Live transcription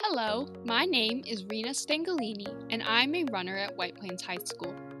Hello, my name is Rena Stangalini, and I'm a runner at White Plains High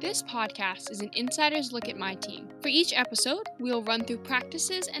School. This podcast is an insider's look at my team. For each episode, we'll run through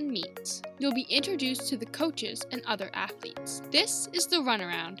practices and meets. You'll be introduced to the coaches and other athletes. This is the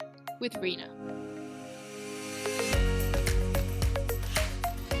Runaround with Rena.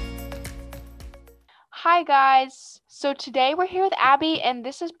 Hi guys, so today we're here with Abby and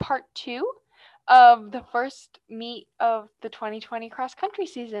this is part 2 of the first meet of the 2020 cross country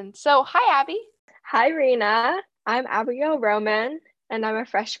season. So hi Abby. Hi Rena, I'm Abigail Roman and I'm a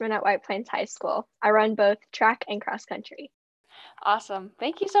freshman at White Plains High School. I run both track and cross country. Awesome,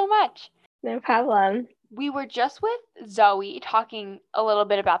 thank you so much. No problem. We were just with Zoe talking a little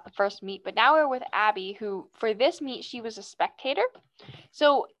bit about the first meet, but now we're with Abby, who for this meet she was a spectator.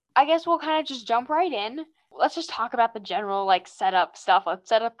 So I guess we'll kind of just jump right in. Let's just talk about the general setup stuff. Let's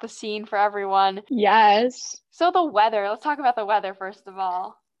set up the scene for everyone. Yes. So the weather. Let's talk about the weather first of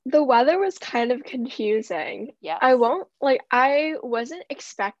all. The weather was kind of confusing. Yes. I wasn't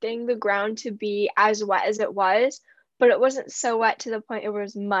expecting the ground to be as wet as it was, but it wasn't so wet to the point it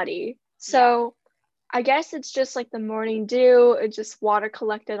was muddy. So I guess it's just like the morning dew, it just water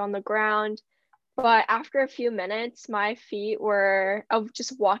collected on the ground. But after a few minutes, my feet were, of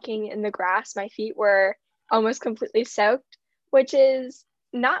just walking in the grass, my feet were almost completely soaked, which is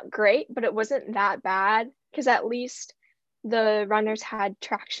not great, but it wasn't that bad because at least the runners had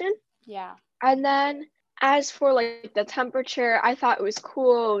traction. Yeah. And then as for the temperature, I thought it was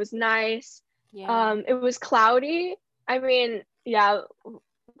cool. It was nice. Yeah. It was cloudy. I mean, yeah,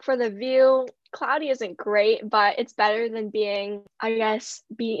 for the view, cloudy isn't great, but it's better than being, I guess,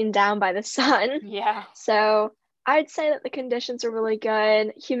 beaten down by the sun. Yeah. So I'd say that the conditions are really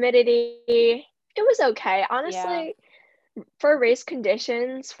good. Humidity, it was okay. Honestly, for race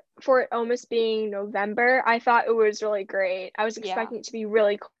conditions, for it almost being November, I thought it was really great. I was expecting it to be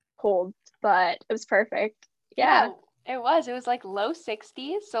really cold, but it was perfect. Yeah. It was low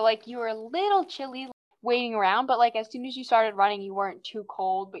 60s. So you were a little chilly waiting around, but as soon as you started running, you weren't too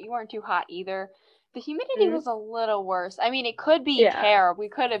cold, but you weren't too hot either. The humidity was a little worse. I mean, it could be hair. We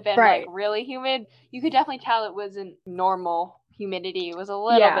could have been really humid. You could definitely tell it wasn't normal humidity. It was a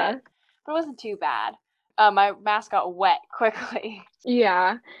little bit, but it wasn't too bad. My mask got wet quickly.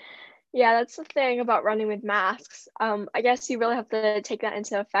 Yeah, that's the thing about running with masks. I guess you really have to take that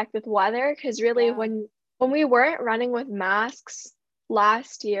into effect with weather, because really when we weren't running with masks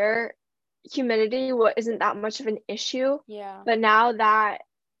last year, humidity isn't that much of an issue. Yeah. But now that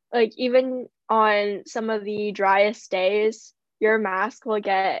even on some of the driest days, your mask will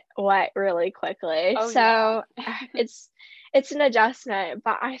get wet really quickly. It's an adjustment,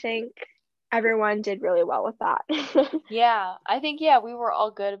 but I think everyone did really well with that. Yeah, I think we were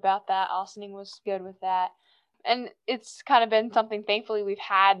all good about that. Ossining was good with that. And it's kind of been something, thankfully, we've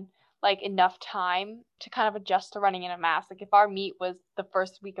had enough time to kind of adjust to running in a mask. If our meet was the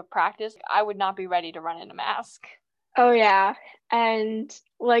first week of practice, I would not be ready to run in a mask. Oh yeah. And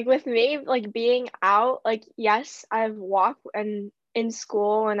with me, being out, yes, I've walked and in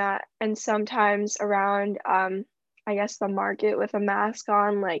school and sometimes around I guess the market with a mask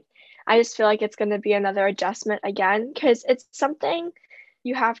on. I just feel like it's going to be another adjustment again, because it's something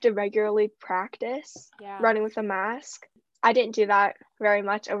you have to regularly practice, running with a mask. I didn't do that very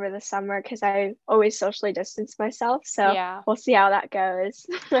much over the summer because I always socially distance myself. So we'll see how that goes.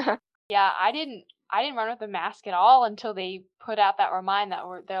 I didn't run with a mask at all until they put out that remind that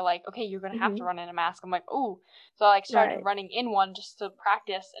they're like, okay, you're going to have to run in a mask. I'm like, ooh. So I started running in one just to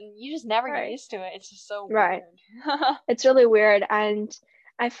practice, and you just never get used to it. It's just so weird. It's really weird. And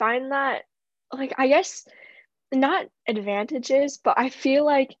I find that, I guess not advantages, but I feel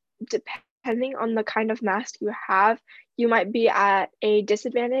like depending on the kind of mask you have, you might be at a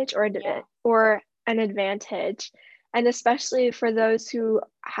disadvantage or an advantage. And especially for those who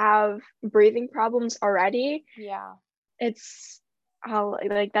have breathing problems already, it's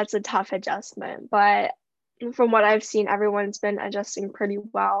that's a tough adjustment. But from what I've seen, everyone's been adjusting pretty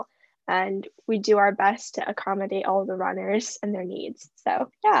well, and we do our best to accommodate all the runners and their needs.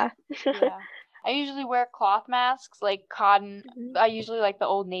 So I usually wear cloth masks, cotton. I usually like the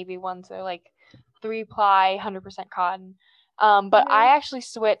Old Navy ones. They're 3-ply, 100% cotton. But I actually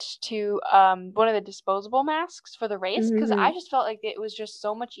switched to one of the disposable masks for the race, because I just felt like it was just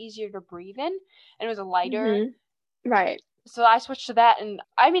so much easier to breathe in, and it was a lighter. Right. So I switched to that, and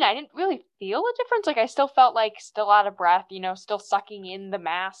I mean, I didn't really feel a difference. I still felt still out of breath, still sucking in the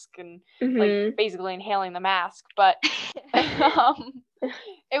mask and basically inhaling the mask. But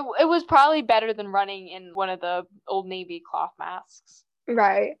it was probably better than running in one of the Old Navy cloth masks.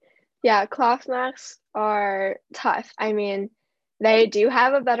 Right. Yeah, cloth masks are tough. I mean, They do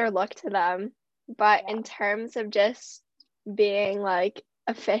have a better look to them, but Yeah. in terms of just being like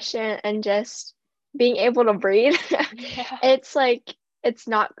efficient and just being able to breathe, Yeah. it's like it's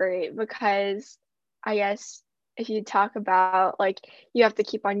not great because I guess if you talk about like you have to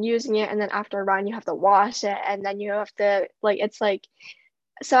keep on using it and then after a run you have to wash it and then you have to like it's like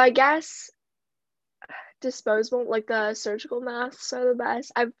so I guess disposable like the surgical masks are the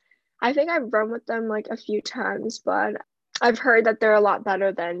best. I think I've run with them like a few times, but I've heard that they're a lot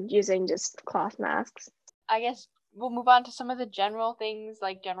better than using just cloth masks. I guess we'll move on to some of the general things,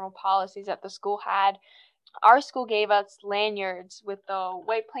 like general policies that the school had. Our school gave us lanyards with the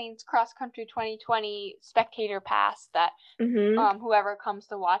White Plains Cross Country 2020 spectator pass that whoever comes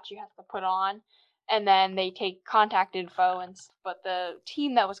to watch you has to put on, and then they take contact info. But the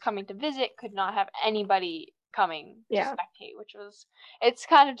team that was coming to visit could not have anybody coming to Yeah. spectate, it's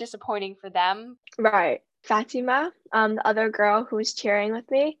kind of disappointing for them. Right. Fatima, the other girl who was cheering with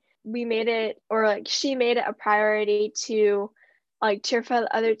me, we made it, or like she made it a priority to like cheer for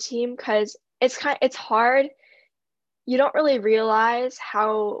the other team because it's hard. You don't really realize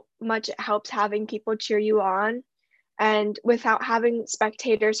how much it helps having people cheer you on. And without having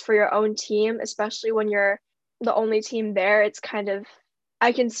spectators for your own team, especially when you're the only team there, it's kind of,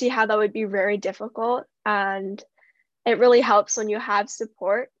 I can see how that would be very difficult. And it really helps when you have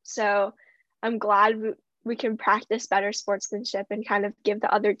support. So I'm glad we can practice better sportsmanship and kind of give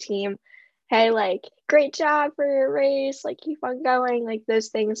the other team, hey, like, great job for your race, like, keep on going, like those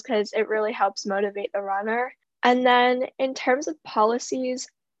things, because it really helps motivate the runner. And then in terms of policies,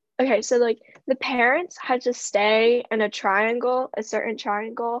 okay, so like the parents had to stay in a certain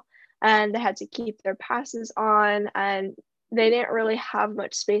triangle, and they had to keep their passes on, and they didn't really have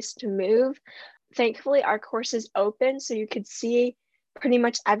much space to move. Thankfully, our course is open, so you could see pretty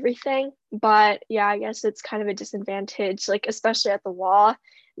much everything. But yeah, I guess it's kind of a disadvantage, like especially at the wall.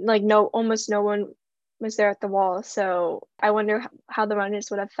 Like almost no one was there at the wall, so I wonder how the runners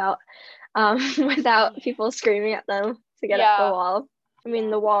would have felt without people screaming at them to get up the Yeah. wall. I mean,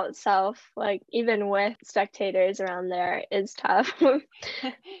 Yeah. the wall itself, like even with spectators around there, is tough.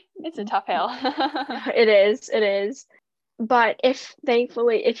 It's a tough hill. It is. But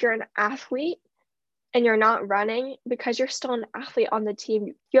thankfully, if you're an athlete and you're not running, because you're still an athlete on the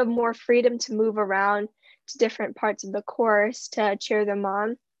team, you have more freedom to move around to different parts of the course to cheer them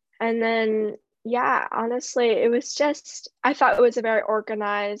on. And then, yeah, honestly, I thought it was a very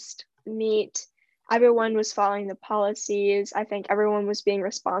organized meet. Everyone was following the policies. I think everyone was being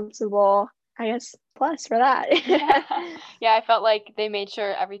responsible. I guess plus for that. Yeah, I felt like they made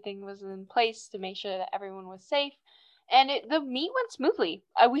sure everything was in place to make sure that everyone was safe. And the meet went smoothly.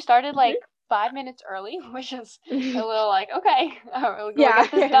 We started like 5 minutes early, which is a little like, okay, we'll Yeah.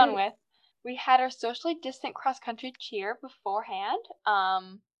 get this done with. We had our socially distant cross country cheer beforehand.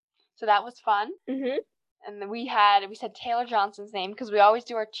 So that was fun. And then we said Taylor Johnson's name because we always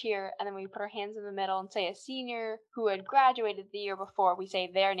do our cheer, and then we put our hands in the middle and say a senior who had graduated the year before. We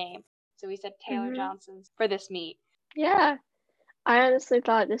say their name. So we said Taylor Johnson's for this meet. Yeah. I honestly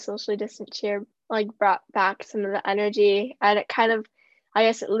thought the socially distant cheer like brought back some of the energy, and it kind of, I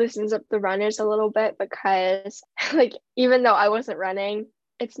guess it loosens up the runners a little bit because like even though I wasn't running,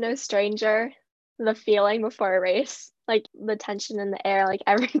 it's no stranger the feeling before a race, like the tension in the air, like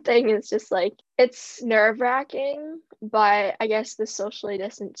everything is just like it's nerve-wracking, but I guess the socially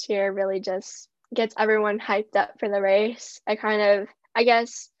distant cheer really just gets everyone hyped up for the race. I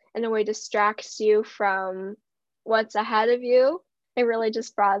guess in a way distracts you from what's ahead of you. It really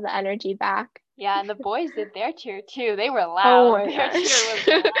just brought the energy back. Yeah, and the boys did their cheer too. They were Oh loud. my Their gosh. cheer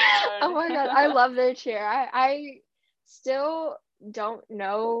was loud. Oh my god, I love their cheer. I still don't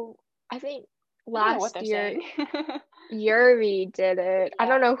know. I think I don't know what last they're year saying. Yuri did it. I Yeah.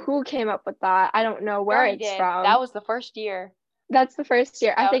 don't know who came up with that. I don't know where Yuri it's did. That from. was the first year. That's the first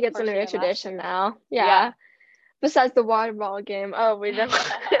year. I That was think the it's gonna first be year a last tradition year. now. Yeah. Yeah. Besides the water ball game. Oh, we don't.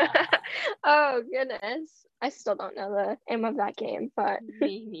 Oh goodness. I still don't know the name of that game, but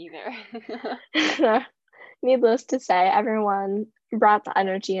Me neither. needless to say, everyone brought the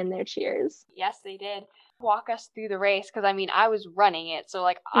energy in their cheers. Yes, they did. Walk us through the race because I was running it, so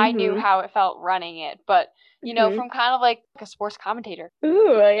like I knew how it felt running it, but from kind of like a sports commentator.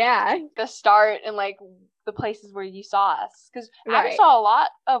 Ooh, yeah. The start and like the places where you saw us, because Abby Right. saw a lot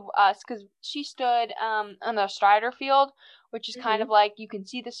of us because she stood on the Strider field, which is kind of like you can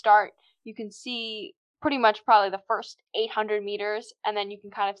see the start, you can see pretty much probably the first 800 meters, and then you can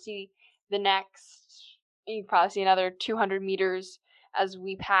kind of see the next. You can probably see another 200 meters as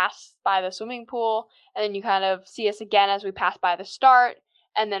we pass by the swimming pool, and then you kind of see us again as we pass by the start,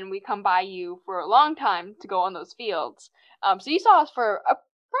 and then we come by you for a long time to go on those fields. So you saw us for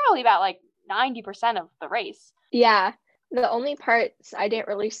probably about like 90% of the race. Yeah, the only parts I didn't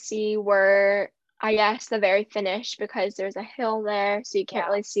really see were, I guess, the very finish because there's a hill there, so you can't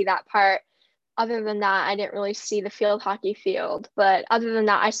really see that part. Other than that, I didn't really see the field hockey field, but other than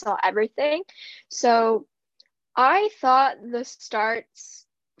that, I saw everything. So I thought the starts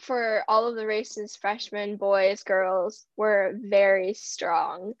for all of the races, freshmen, boys, girls, were very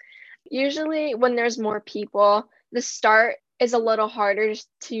strong. Usually, when there's more people, the start is a little harder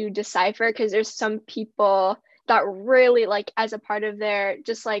to decipher because there's some people that really, like, as a part of their,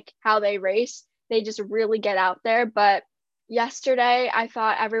 just like how they race, they just really get out there. But yesterday, I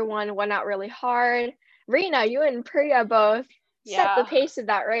thought everyone went out really hard. Rena, you and Priya both set the pace of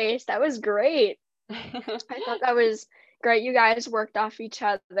that race. That was great. I thought that was great. You guys worked off each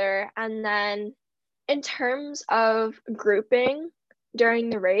other. And then in terms of grouping during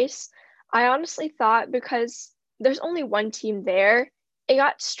the race, I honestly thought because there's only one team there, it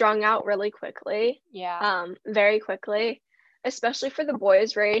got strung out really quickly. Yeah. Very quickly, especially for the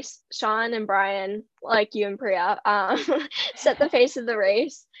boys race. Sean and Brian, like you and Priya, set the pace of the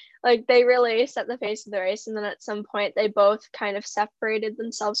race. Like they really set the pace of the race. And then at some point they both kind of separated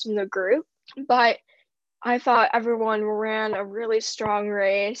themselves from the group. But I thought everyone ran a really strong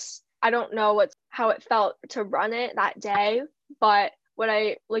race. I don't know how it felt to run it that day, but what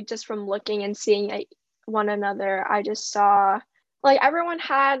I like just from looking and seeing one another, I just saw like everyone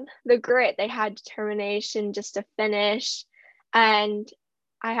had the grit, they had determination just to finish. And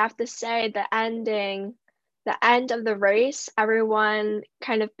I have to say the end of the race, everyone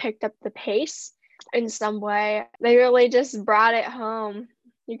kind of picked up the pace in some way. They really just brought it home.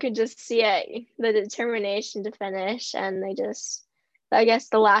 You could just see it, the determination to finish, and they just, I guess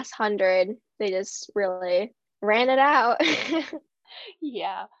the last 100, they just really ran it out.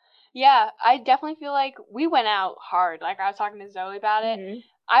 Yeah. Yeah, I definitely feel like we went out hard. Like I was talking to Zoe about it. Mm-hmm.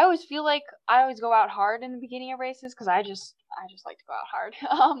 I always feel like I always go out hard in the beginning of races because I just like to go out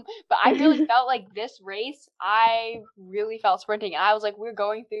hard. But I really felt like this race, I really felt sprinting. And I was like, we were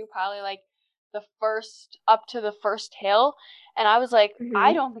going through probably like up to the first hill, and I was like, Mm-hmm.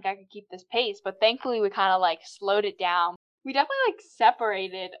 I don't think I could keep this pace. But thankfully, we kind of like slowed it down. We definitely like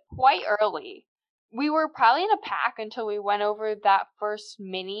separated quite early. We were probably in a pack until we went over that first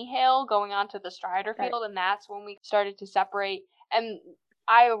mini hill going onto the Strider field, and that's when we started to separate. And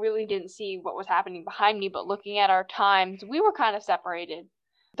I really didn't see what was happening behind me, but looking at our times, we were kind of separated.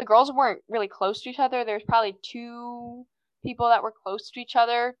 The girls weren't really close to each other. There's probably two people that were close to each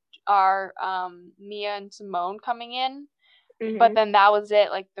other, are Mia and Simone coming in. Mm-hmm. But then that was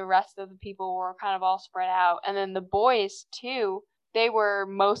it. Like the rest of the people were kind of all spread out. And then the boys, too, they were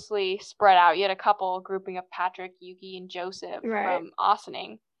mostly spread out. You had a couple grouping of Patrick, Yuki, and Joseph from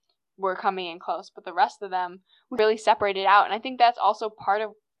Ossining were coming in close, but the rest of them were really separated out. And I think that's also part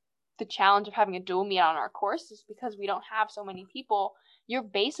of the challenge of having a dual meet on our course, is because we don't have so many people. You're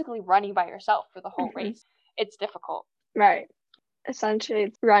basically running by yourself for the whole race. It's difficult. Right. Essentially,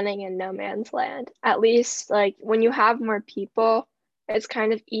 it's running in no man's land. At least, like, when you have more people, it's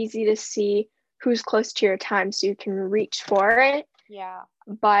kind of easy to see who's close to your time so you can reach for it. Yeah.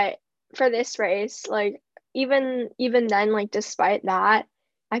 But for this race, like, even then, like, despite that,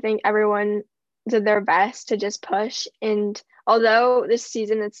 I think everyone did their best to just push. And although this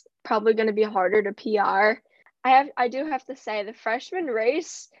season it's probably going to be harder to PR, I do have to say the freshman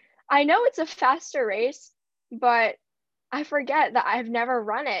race, I know it's a faster race, but I forget that I've never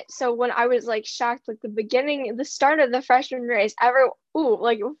run it. So when I was like shocked, like the start of the freshman race, like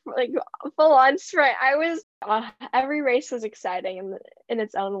full on sprint. Every race was exciting in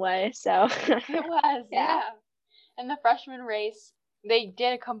its own way. So it was, yeah. And the freshman race, they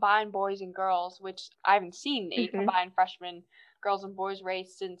did a combined boys and girls, which I haven't seen a combined freshman girls and boys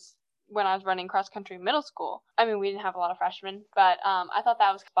race since when I was running cross country in middle school. I mean, we didn't have a lot of freshmen, but I thought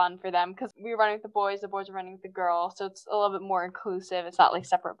that was fun for them because we were running with the boys are running with the girls, so it's a little bit more inclusive. It's not like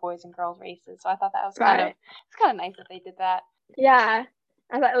separate boys and girls races. So I thought that was kind of nice that they did that. Yeah,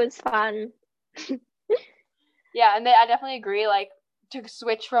 I thought it was fun. Yeah, and I definitely agree. Like, to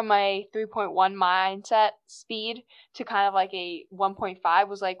switch from a 3.1 mindset speed to kind of like a 1.5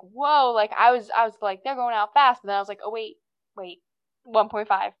 was like, whoa! Like I was like, they're going out fast, but then I was like, oh wait,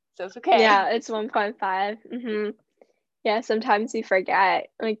 1.5. So it's okay. Yeah, it's 1.5. Yeah, sometimes you forget.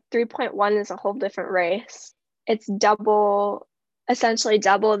 Like 3.1 is a whole different race. It's essentially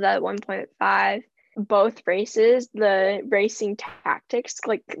double the 1.5. Both races, the racing tactics,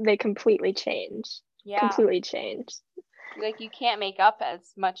 like they completely change. Yeah. Completely changed. Like you can't make up as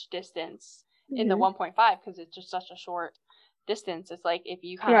much distance in the 1.5 because it's just such a short distance. It's like if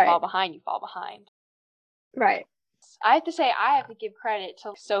you kind of fall behind, you fall behind. Right. I have to say, I have to give credit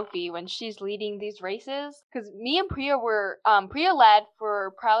to Sophie when she's leading these races, because me and Priya were, Priya led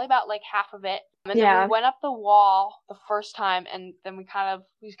for probably about like half of it, and then we went up the wall the first time, and then we kind of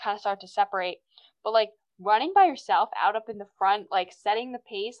started to separate, but like running by yourself out up in the front, like setting the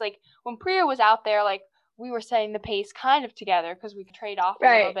pace, like when Priya was out there, like we were setting the pace kind of together because we could trade off a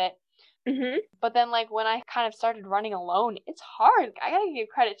little bit. But then like when I kind of started running alone, it's hard. I gotta give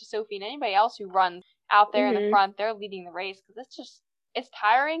credit to Sophie and anybody else who runs out there in the front. They're leading the race because it's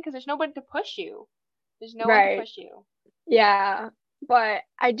tiring because there's nobody to push you. There's no one to push you. Yeah, but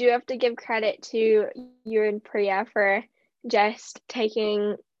I do have to give credit to you and Priya for just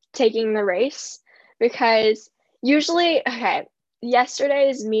taking the race, because usually,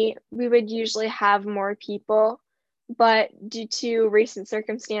 yesterday's meet, we would usually have more people, but due to recent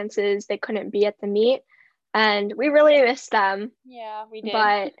circumstances, they couldn't be at the meet, and we really missed them. Yeah, we did.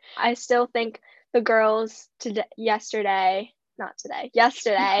 But I still think the girls yesterday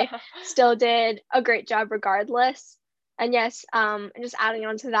still did a great job regardless. And yes, just adding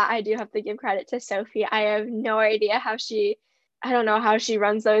on to that, I do have to give credit to Sophie. I have no idea I don't know how she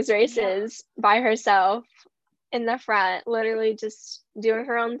runs those races by herself in the front, literally just doing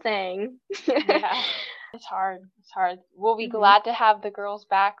her own thing. Yeah, it's hard. We'll be glad to have the girls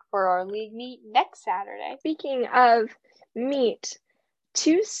back for our league meet next Saturday. Speaking of meet,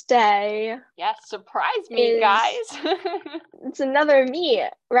 Tuesday. Yes, surprise meet, guys. It's another meet,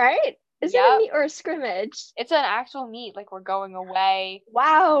 right? Is it a meet or a scrimmage? It's an actual meet, like we're going away.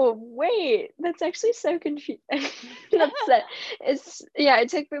 Wow, wait, that's actually so confusing. It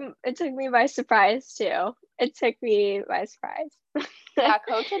took me by surprise too. It took me by surprise. Yeah,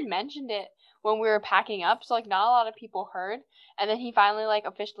 Coach had mentioned it when we were packing up, so like not a lot of people heard, and then he finally like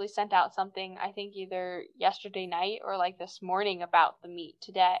officially sent out something, I think either yesterday night or like this morning, about the meet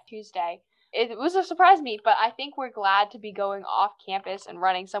today, Tuesday. It was a surprise meet, but I think we're glad to be going off campus and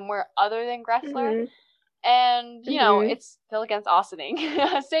running somewhere other than Gressler. And, you know, it's still against Ossining.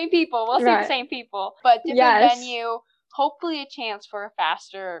 Same people. We'll see the same people. But different venue. Hopefully a chance for a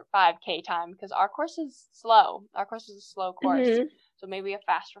faster 5K time, because our course is slow. Our course is a slow course. So maybe a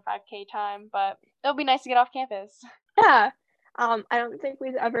faster 5K time. But it'll be nice to get off campus. Yeah. I don't think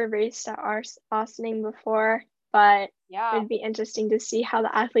we've ever raced at our Ossining before, but it'd be interesting to see how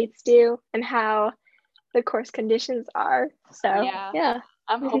the athletes do and how the course conditions are. So yeah.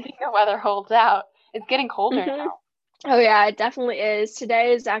 I'm hoping the weather holds out. It's getting colder now. Oh yeah, it definitely is.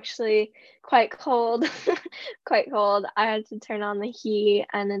 Today is actually quite cold. Quite cold. I had to turn on the heat,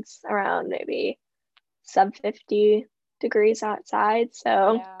 and it's around maybe sub 50 degrees outside.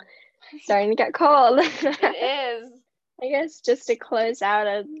 So it's starting to get cold. It is. I guess just to close out,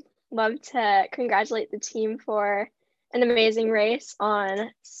 I'd love to congratulate the team for an amazing race on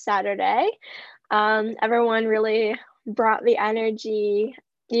Saturday. Everyone really brought the energy,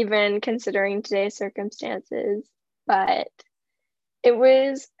 even considering today's circumstances. But it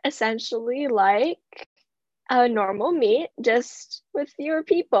was essentially like a normal meet, just with fewer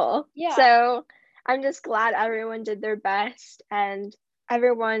people. Yeah. So I'm just glad everyone did their best, and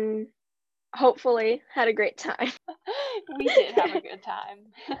everyone hopefully had a great time. We did have a good time.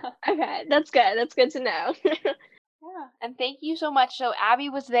 Okay, that's good. That's good to know. Yeah, and thank you so much. So Abby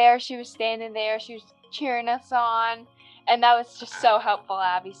was there. She was standing there. She was cheering us on. And that was just so helpful,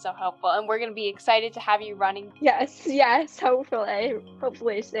 Abby, so helpful. And we're going to be excited to have you running. Yes,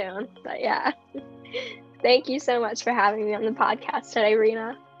 hopefully soon. But yeah, thank you so much for having me on the podcast today,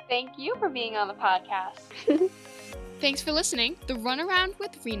 Rena. Thank you for being on the podcast. Thanks for listening. The Runaround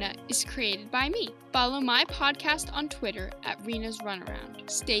with Rena is created by me. Follow my podcast on Twitter at Rena's Runaround.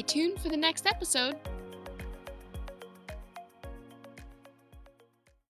 Stay tuned for the next episode.